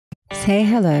Say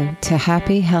hello to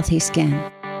happy, healthy skin.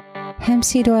 Hemp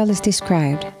seed oil is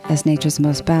described as nature's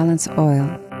most balanced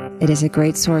oil. It is a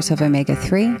great source of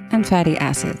omega-3 and fatty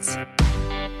acids,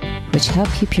 which help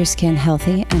keep your skin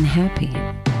healthy and happy.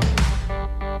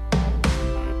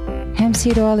 Hemp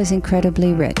seed oil is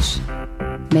incredibly rich,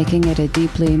 making it a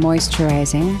deeply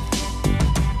moisturizing,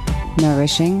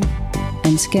 nourishing,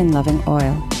 and skin-loving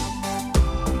oil.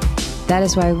 That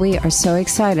is why we are so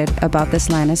excited about this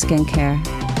line of skincare.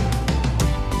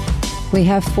 We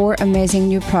have 4 amazing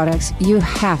new products you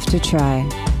have to try.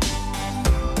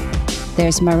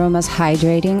 There's Maroma's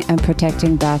Hydrating and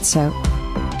Protecting Bath Soap.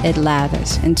 It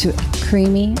lathers into a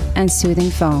creamy and soothing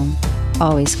foam,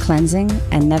 always cleansing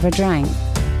and never drying.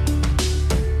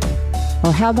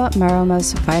 Or how about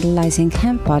Maroma's Vitalizing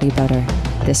Hemp Body Butter?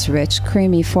 This rich,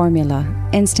 creamy formula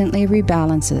instantly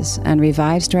rebalances and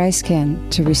revives dry skin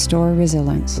to restore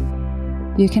resilience.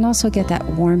 You can also get that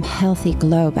warm, healthy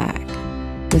glow back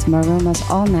with Maroma's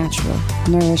all-natural,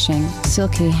 nourishing,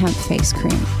 silky hemp face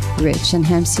cream, rich in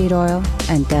hemp seed oil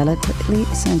and delicately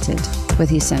scented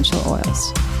with essential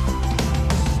oils.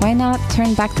 Why not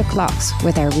turn back the clocks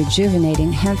with our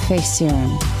rejuvenating hemp face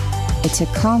serum? It's a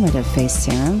calmative face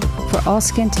serum for all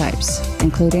skin types,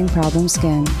 including problem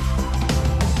skin.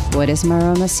 What is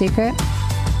Maroma's secret?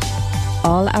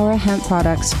 All our hemp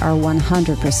products are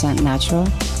 100% natural,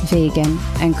 vegan,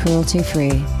 and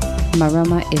cruelty-free.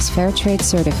 Maroma is fair trade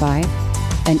certified,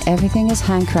 and everything is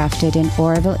handcrafted in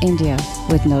Oroville, India,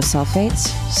 with no sulfates,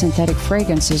 synthetic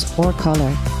fragrances or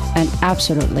color, and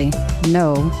absolutely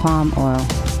no palm oil.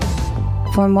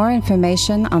 For more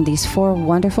information on these 4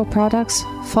 wonderful products,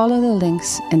 follow the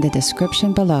links in the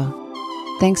description below.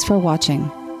 Thanks for watching,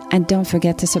 and don't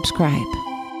forget to subscribe.